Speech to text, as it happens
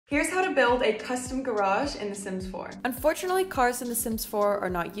Here's how to build a custom garage in The Sims 4. Unfortunately, cars in The Sims 4 are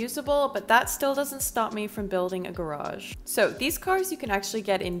not usable, but that still doesn't stop me from building a garage. So these cars you can actually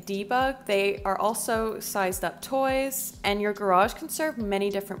get in Debug. They are also sized up toys, and your garage can serve many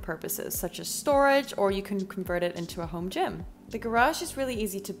different purposes, such as storage, or you can convert it into a home gym. The garage is really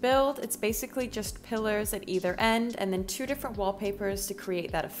easy to build. It's basically just pillars at either end and then 2 different wallpapers to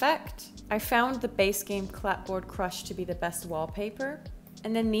create that effect. I found the base game Clapboard Crush to be the best wallpaper.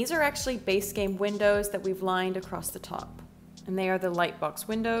 And then these are actually base game windows that we've lined across the top. And they are the Lightbox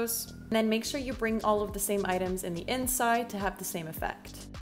windows. And then make sure you bring all of the same items in the inside to have the same effect.